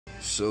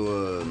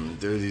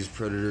There are these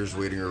predators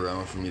waiting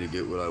around for me to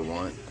get what I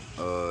want.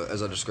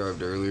 As I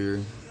described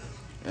earlier,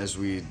 as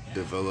we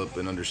develop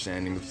an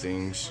understanding of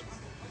things,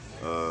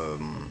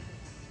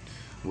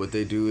 what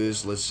they do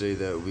is, let's say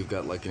that we've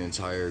got like an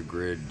entire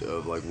grid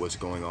of like what's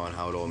going on,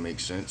 how it all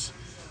makes sense.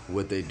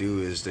 What they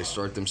do is they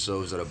start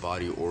themselves at a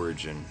body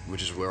origin,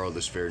 which is where all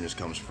this fairness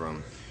comes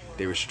from.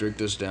 They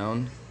restrict us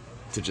down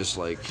to just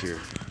like here.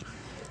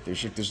 They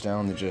restrict us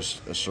down to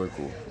just a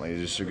circle. Like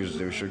they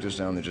restrict us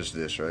down to just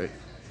this, right?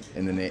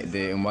 And then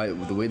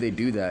the way they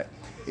do that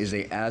is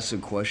they ask a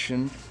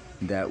question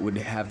that would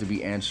have to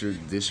be answered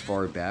this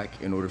far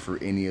back in order for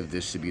any of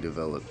this to be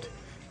developed.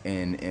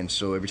 And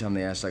so every time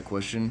they ask that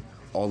question,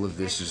 all of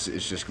this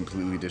is just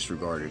completely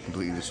disregarded,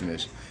 completely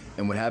dismissed.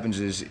 And what happens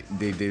is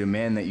they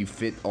demand that you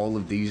fit all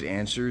of these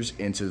answers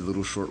into the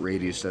little short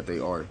radius that they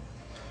are.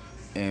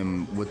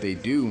 And what they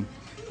do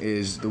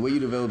is, the way you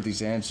develop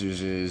these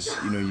answers is,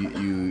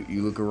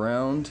 you look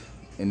around,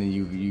 and then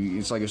you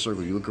it's like a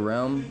circle. You look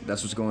around,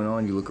 that's what's going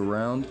on. You look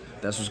around,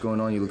 that's what's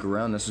going on. You look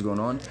around, that's what's going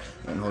on.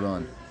 And hold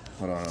on.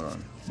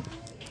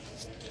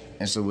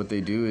 And so what they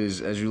do is,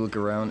 as you look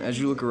around,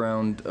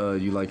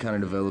 you like kind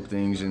of develop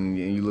things, and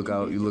you look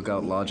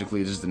out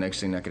logically. This is the next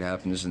thing that could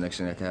happen. This is the next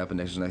thing that could happen.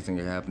 This is the next thing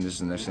that could happen. This is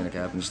the next thing that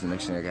could happen. This is the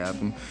next thing that could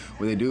happen.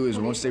 What they do is,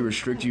 once they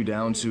restrict you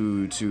down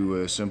to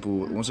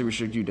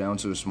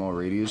a small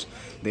radius,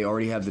 they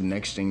already have the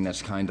next thing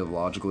that's kind of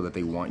logical that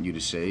they want you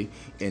to say,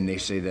 and they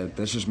say that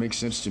just makes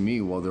sense to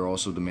me, while they're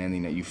also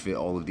demanding that you fit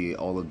all of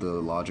the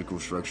logical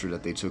structure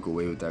that they took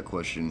away with that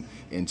question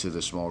into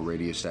the small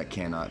radius that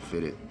cannot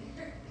fit it.